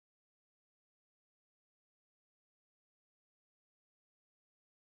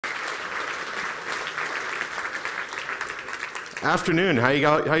Afternoon. How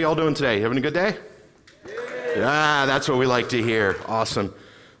y'all doing today? Having a good day? Yeah, that's what we like to hear. Awesome.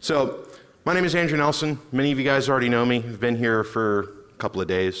 So, my name is Andrew Nelson. Many of you guys already know me. I've been here for a couple of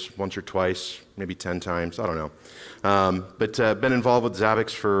days, once or twice, maybe 10 times. I don't know. But been involved with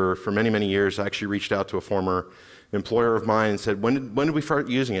Zabbix for many, many years. I actually reached out to a former employer of mine and said, when did we start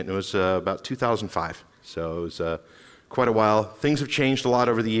using it? And it was about 2005. So it was quite a while. Things have changed a lot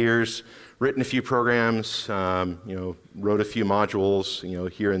over the years. Written a few programs, wrote a few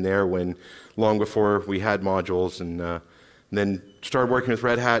modules, here and there when long before we had modules, and then started working with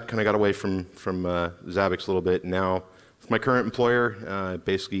Red Hat. Kind of got away from Zabbix a little bit. And now, with my current employer,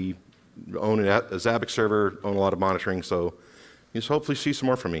 basically own a Zabbix server, own a lot of monitoring. So you'll hopefully see some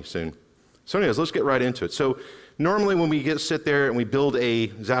more from me soon. So anyways, let's get right into it. So normally when we sit there and we build a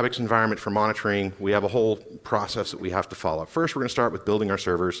Zabbix environment for monitoring, we have a whole process that we have to follow. First, we're going to start with building our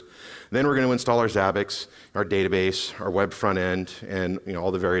servers. Then we're going to install our Zabbix, our database, our web front end, and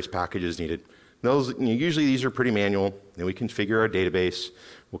all the various packages needed. Those, usually these are pretty manual. Then we configure our database.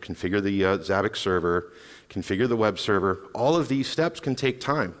 We'll configure the Zabbix server, configure the web server. All of these steps can take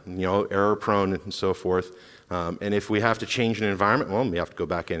time, error prone and so forth. And if we have to change an environment, well, we have to go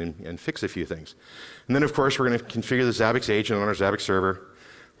back in and fix a few things. And then, of course, we're going to configure the Zabbix agent on our Zabbix server.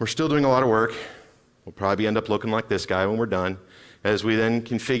 We're still doing a lot of work. We'll probably end up looking like this guy when we're done, as we then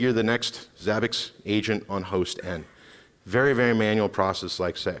configure the next Zabbix agent on host N. Very, very manual process,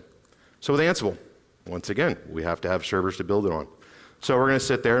 like say. So with Ansible, once again, we have to have servers to build it on. So we're going to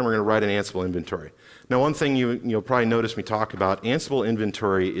sit there and we're going to write an Ansible inventory. Now, one thing you'll probably notice me talk about, Ansible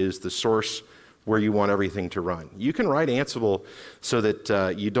inventory is the source where you want everything to run. You can write Ansible so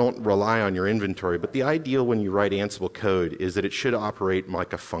that you don't rely on your inventory, but the ideal when you write Ansible code is that it should operate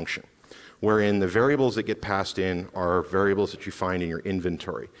like a function, wherein the variables that get passed in are variables that you find in your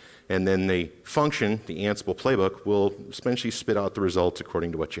inventory. And then the function, the Ansible playbook, will essentially spit out the results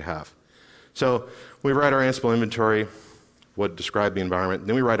according to what you have. So we write our Ansible inventory, what describe the environment, and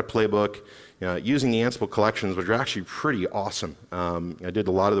then we write a playbook using the Ansible collections, which are actually pretty awesome. I did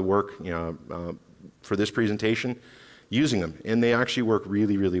a lot of the work for this presentation using them, and they actually work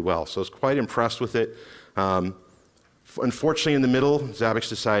really, really well. So I was quite impressed with it. Unfortunately, in the middle, Zabbix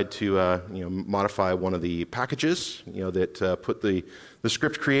decided to modify one of the packages that put the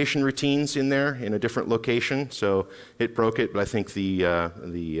script creation routines in there in a different location. So it broke it, but I think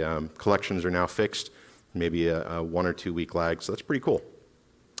the collections are now fixed. Maybe a 1 or 2 week lag, so that's pretty cool.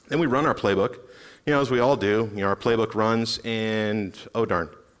 Then we run our playbook, as we all do. Our playbook runs, and oh darn,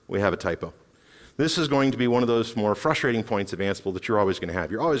 we have a typo. This is going to be one of those more frustrating points of Ansible that you're always going to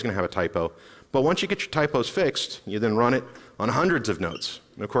have. You're always going to have a typo, but once you get your typos fixed, you then run it on hundreds of nodes.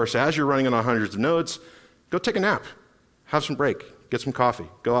 And of course, as you're running it on hundreds of nodes, go take a nap, have some break, get some coffee,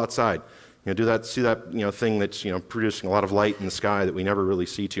 go outside. See that thing that's producing a lot of light in the sky that we never really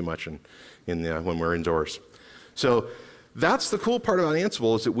see too much when we're indoors. So that's the cool part about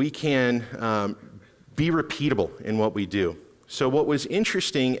Ansible, is that we can be repeatable in what we do. So what was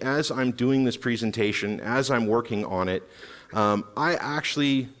interesting as I'm doing this presentation, as I'm working on it, I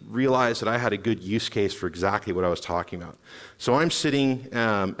actually realized that I had a good use case for exactly what I was talking about. So I'm sitting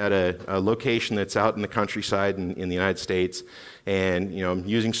at a location that's out in the countryside in the United States, and I'm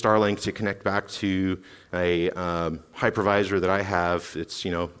using Starlink to connect back to a hypervisor that I have. It's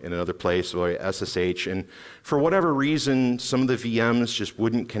in another place, or SSH, and for whatever reason, some of the VMs just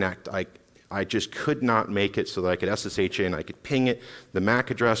wouldn't connect. I just could not make it so that I could SSH in, I could ping it, the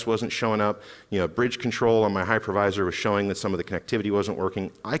MAC address wasn't showing up, bridge control on my hypervisor was showing that some of the connectivity wasn't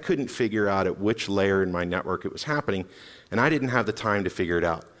working. I couldn't figure out at which layer in my network it was happening, and I didn't have the time to figure it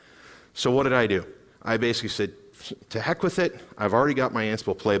out. So what did I do? I basically said, to heck with it, I've already got my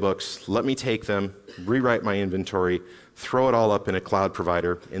Ansible playbooks, let me take them, rewrite my inventory, throw it all up in a cloud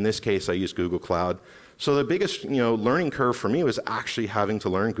provider. In this case, I use Google Cloud. So the biggest learning curve for me was actually having to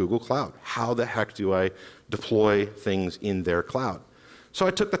learn Google Cloud. How the heck do I deploy things in their cloud? So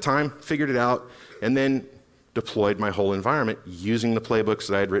I took the time, figured it out, and then deployed my whole environment using the playbooks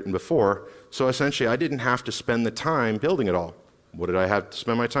that I had written before. So essentially, I didn't have to spend the time building it all. What did I have to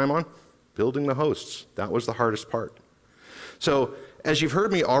spend my time on? Building the hosts. That was the hardest part. So as you've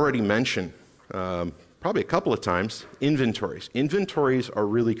heard me already mention, probably a couple of times, inventories. Inventories are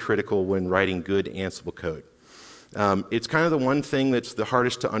really critical when writing good Ansible code. It's kind of the one thing that's the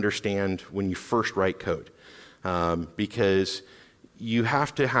hardest to understand when you first write code, because you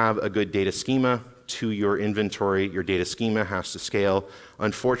have to have a good data schema to your inventory. Your data schema has to scale.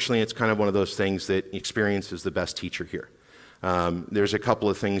 Unfortunately, it's kind of one of those things that experience is the best teacher here. There's a couple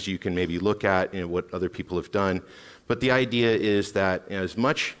of things you can maybe look at in what other people have done. But the idea is that as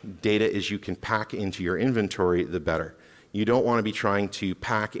much data as you can pack into your inventory, the better. You don't want to be trying to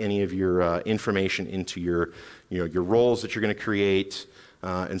pack any of your information into your roles that you're going to create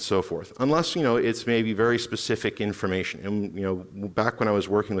and so forth. Unless, it's maybe very specific information. And, back when I was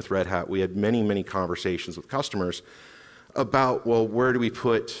working with Red Hat, we had many, many conversations with customers about, well, where do we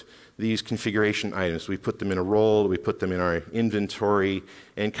put these configuration items? We put them in a role, we put them in our inventory,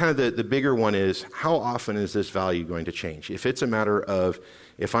 and kind of the bigger one is, how often is this value going to change? If it's a matter of,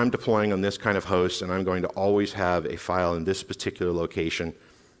 if I'm deploying on this kind of host and I'm going to always have a file in this particular location,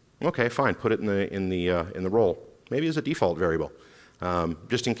 okay, fine, put it in the role, maybe as a default variable,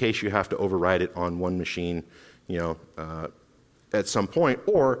 just in case you have to override it on one machine, at some point,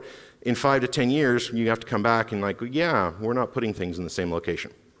 or in 5 to 10 years, you have to come back and yeah, we're not putting things in the same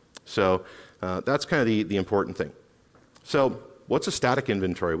location. So that's kind of the important thing. So what's a static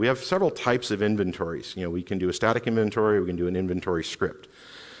inventory? We have several types of inventories. We can do a static inventory, we can do an inventory script.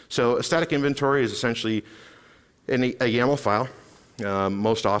 So a static inventory is essentially a YAML file.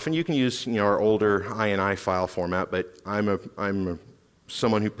 Most often you can use our older INI file format, but I'm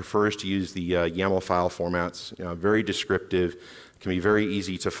someone who prefers to use the YAML file formats. Very descriptive, can be very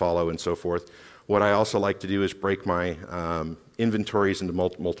easy to follow and so forth. What I also like to do is break my inventories into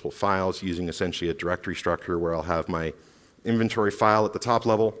multiple files using essentially a directory structure where I'll have my inventory file at the top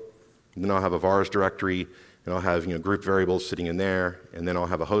level, and then I'll have a vars directory, and I'll have group variables sitting in there, and then I'll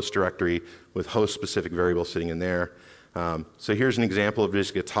have a host directory with host-specific variables sitting in there. So here's an example of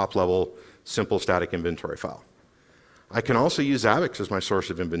just a top-level, simple static inventory file. I can also use Zabbix as my source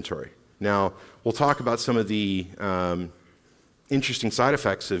of inventory. Now, we'll talk about some of the interesting side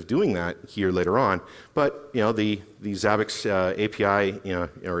effects of doing that here later on, but the Zabbix API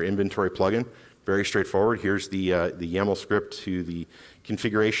or inventory plugin, very straightforward. Here's the YAML script to the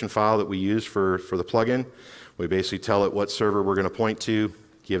configuration file that we use for the plugin. We basically tell it what server we're going to point to,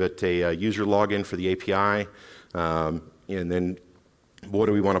 give it a user login for the API, and then what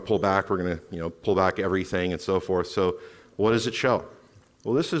do we want to pull back? We're going to pull back everything and so forth. So what does it show?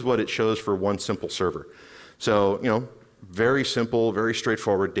 Well, this is what it shows for one simple server. So very simple, very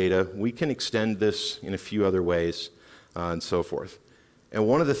straightforward data. We can extend this in a few other ways and so forth. And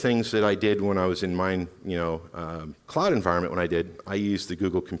one of the things that I did when I was in my cloud environment, I used the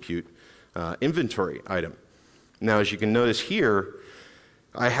Google Compute inventory item. Now, as you can notice here,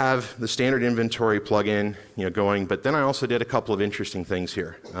 I have the standard inventory plugin going, but then I also did a couple of interesting things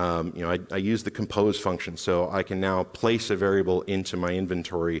here. I used the compose function, so I can now place a variable into my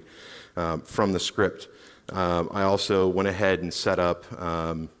inventory from the script. I also went ahead and set up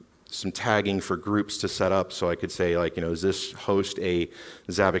some tagging for groups to set up, so I could say is this host a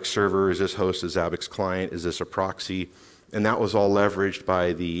Zabbix server? Is this host a Zabbix client? Is this a proxy? And that was all leveraged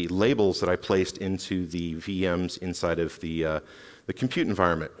by the labels that I placed into the VMs inside of the compute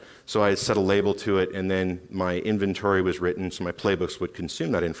environment. So I set a label to it, and then my inventory was written, so my playbooks would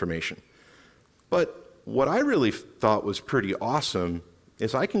consume that information. But what I really thought was pretty awesome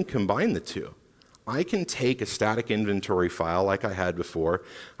is I can combine the two. I can take a static inventory file like I had before.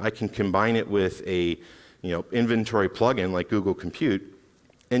 I can combine it with a inventory plugin like Google Compute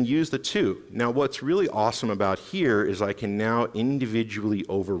and use the two. Now, what's really awesome about here is I can now individually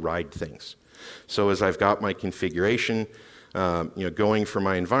override things. So as I've got my configuration going for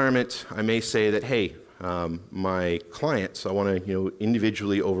my environment, I may say that, hey, my clients, I want to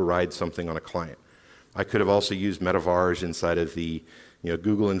individually override something on a client. I could have also used metavars inside of the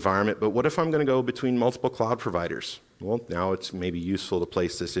Google environment, but what if I'm going to go between multiple cloud providers? Well, now it's maybe useful to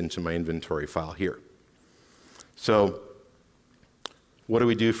place this into my inventory file here. So what do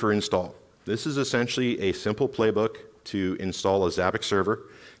we do for install? This is essentially a simple playbook to install a Zabbix server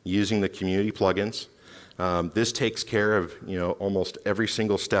using the community plugins. This takes care of almost every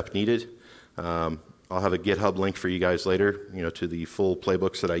single step needed. I'll have a GitHub link for you guys later, to the full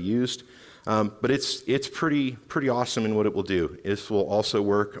playbooks that I used. But it's pretty awesome in what it will do. This will also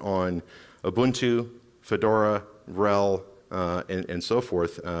work on Ubuntu, Fedora, RHEL, and so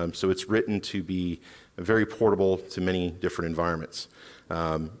forth. So it's written to be very portable to many different environments.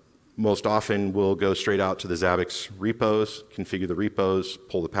 Most often we'll go straight out to the Zabbix repos, configure the repos,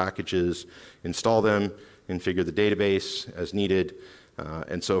 pull the packages, install them, configure the database as needed,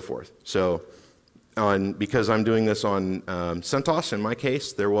 and so forth. So because I'm doing this on CentOS, in my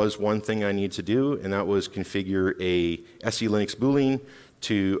case, there was one thing I need to do, and that was configure a SE Linux boolean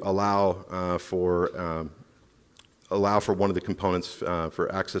to allow for one of the components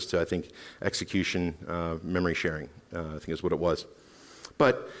for access to, I think, execution memory sharing, I think is what it was.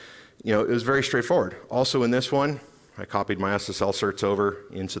 But it was very straightforward. Also in this one, I copied my SSL certs over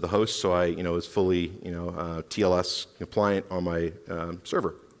into the host, so I was fully TLS compliant on my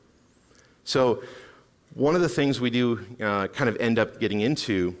server. So One of the things we do kind of end up getting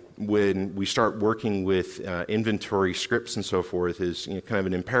into when we start working with inventory scripts and so forth is kind of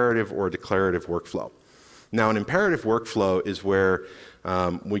an imperative or a declarative workflow. Now, an imperative workflow is where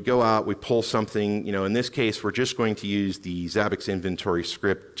we go out, we pull something. In this case, we're just going to use the Zabbix inventory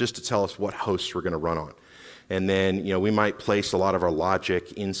script just to tell us what hosts we're going to run on. And then, we might place a lot of our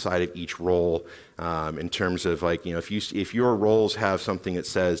logic inside of each role in terms of if your roles have something that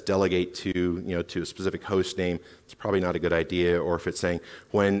says delegate to, to a specific host name, it's probably not a good idea. Or if it's saying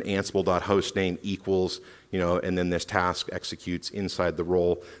when Ansible.hostname equals, and then this task executes inside the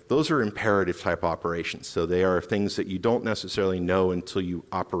role, those are imperative type operations. So they are things that you don't necessarily know until you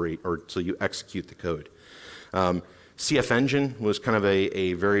operate or until you execute the code. CF Engine was kind of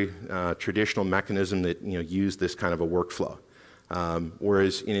a very traditional mechanism that used this kind of a workflow.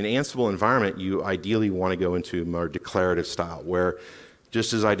 Whereas in an Ansible environment, you ideally want to go into a more declarative style, where,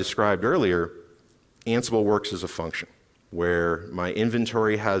 just as I described earlier, Ansible works as a function, where my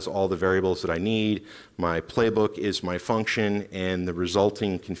inventory has all the variables that I need, my playbook is my function, and the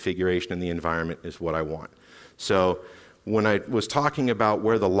resulting configuration in the environment is what I want. So when I was talking about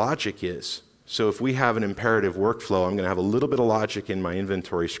where the logic is, so if we have an imperative workflow, I'm going to have a little bit of logic in my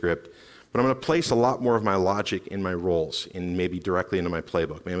inventory script, but I'm going to place a lot more of my logic in my roles and maybe directly into my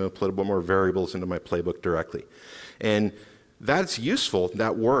playbook. Maybe I'm going to put a bit more variables into my playbook directly. And that's useful.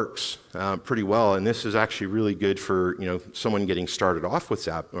 That works pretty well. And this is actually really good for someone getting started off with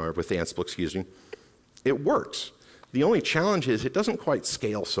Ansible, excuse me. It works. The only challenge is it doesn't quite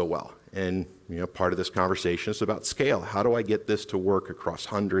scale so well. And part of this conversation is about scale. How do I get this to work across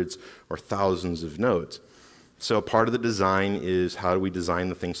hundreds or thousands of nodes? So part of the design is, how do we design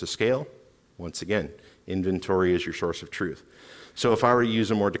the things to scale? Once again, inventory is your source of truth. So if I were to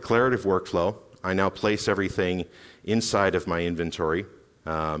use a more declarative workflow, I now place everything inside of my inventory,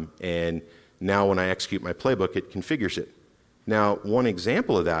 and now when I execute my playbook, it configures it. Now, one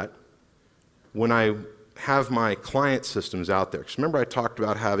example of that, when I have my client systems out there, because remember I talked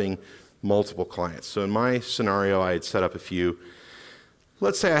about having multiple clients. So in my scenario, I had set up a few.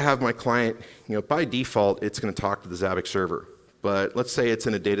 Let's say I have my client, by default, it's going to talk to the Zabbix server. But let's say it's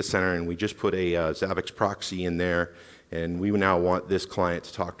in a data center and we just put a Zabbix proxy in there, and we now want this client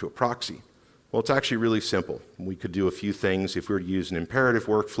to talk to a proxy. Well, it's actually really simple. We could do a few things. If we were to use an imperative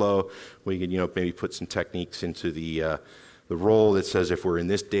workflow, we could maybe put some techniques into the role that says if we're in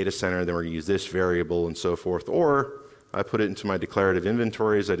this data center, then we're going to use this variable and so forth. Or I put it into my declarative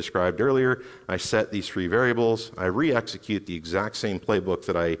inventory, as I described earlier. I set these three variables. I re-execute the exact same playbook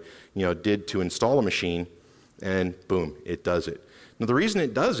that I did to install a machine, and boom, it does it. Now, the reason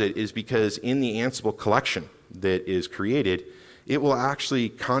it does it is because in the Ansible collection that is created, it will actually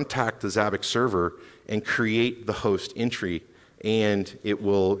contact the Zabbix server and create the host entry, and it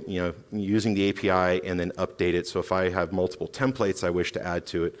will, using the API, and then update it. So if I have multiple templates I wish to add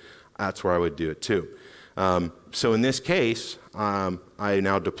to it, that's where I would do it too. So in this case, I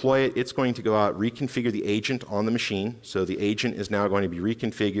now deploy it. It's going to go out, reconfigure the agent on the machine. So the agent is now going to be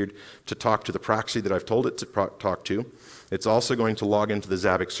reconfigured to talk to the proxy that I've told it to talk to. It's also going to log into the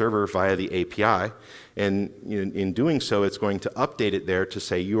Zabbix server via the API. And in doing so, it's going to update it there to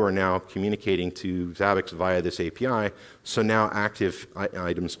say you are now communicating to Zabbix via this API. So now active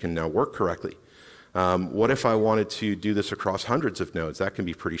items can now work correctly. What if I wanted to do this across hundreds of nodes? That can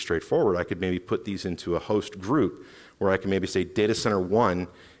be pretty straightforward. I could maybe put these into a host group where I can maybe say data center 1,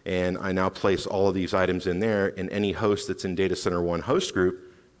 and I now place all of these items in there, and any host that's in data center 1 host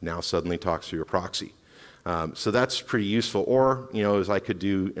group now suddenly talks to your proxy. So that's pretty useful. Or, as I could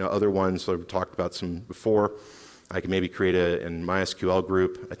do other ones, so we've talked about some before, I could maybe create a MySQL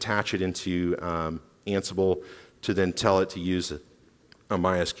group, attach it into Ansible to then tell it to use a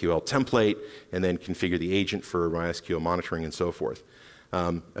MySQL template, and then configure the agent for MySQL monitoring and so forth.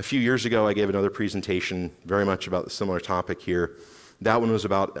 A few years ago, I gave another presentation very much about the similar topic here. That one was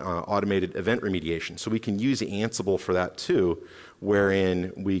about automated event remediation. So we can use Ansible for that too,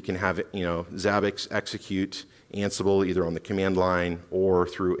 wherein we can have Zabbix execute Ansible either on the command line or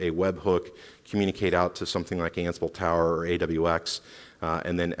through a webhook, communicate out to something like Ansible Tower or AWX,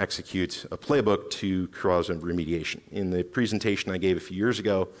 and then execute a playbook to cause a remediation. In the presentation I gave a few years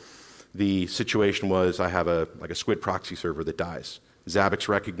ago, the situation was I have a squid proxy server that dies. Zabbix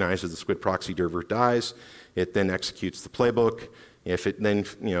recognizes the squid proxy server dies. It then executes the playbook. If it then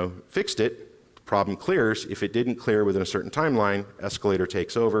fixed it, the problem clears. If it didn't clear within a certain timeline, escalator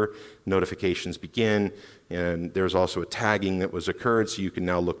takes over, notifications begin, and there's also a tagging that was occurred, so you can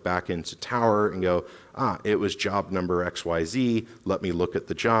now look back into Tower and go, it was job number XYZ, let me look at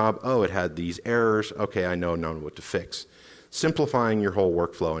the job, oh, it had these errors, okay, I know what to fix. Simplifying your whole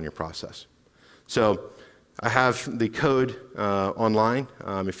workflow and your process. So I have the code online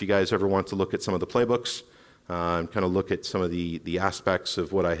if you guys ever want to look at some of the playbooks and kind of look at some of the aspects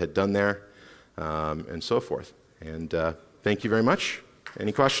of what I had done there and so forth. And thank you very much.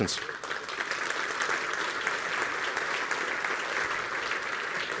 Any questions?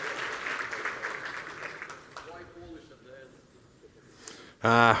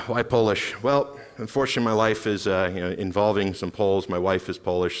 Why Polish? Well, unfortunately, my life is involving some Poles. My wife is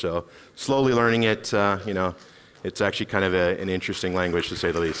Polish, so slowly learning it. It's actually kind of an interesting language, to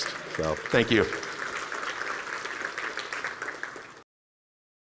say the least. So, thank you.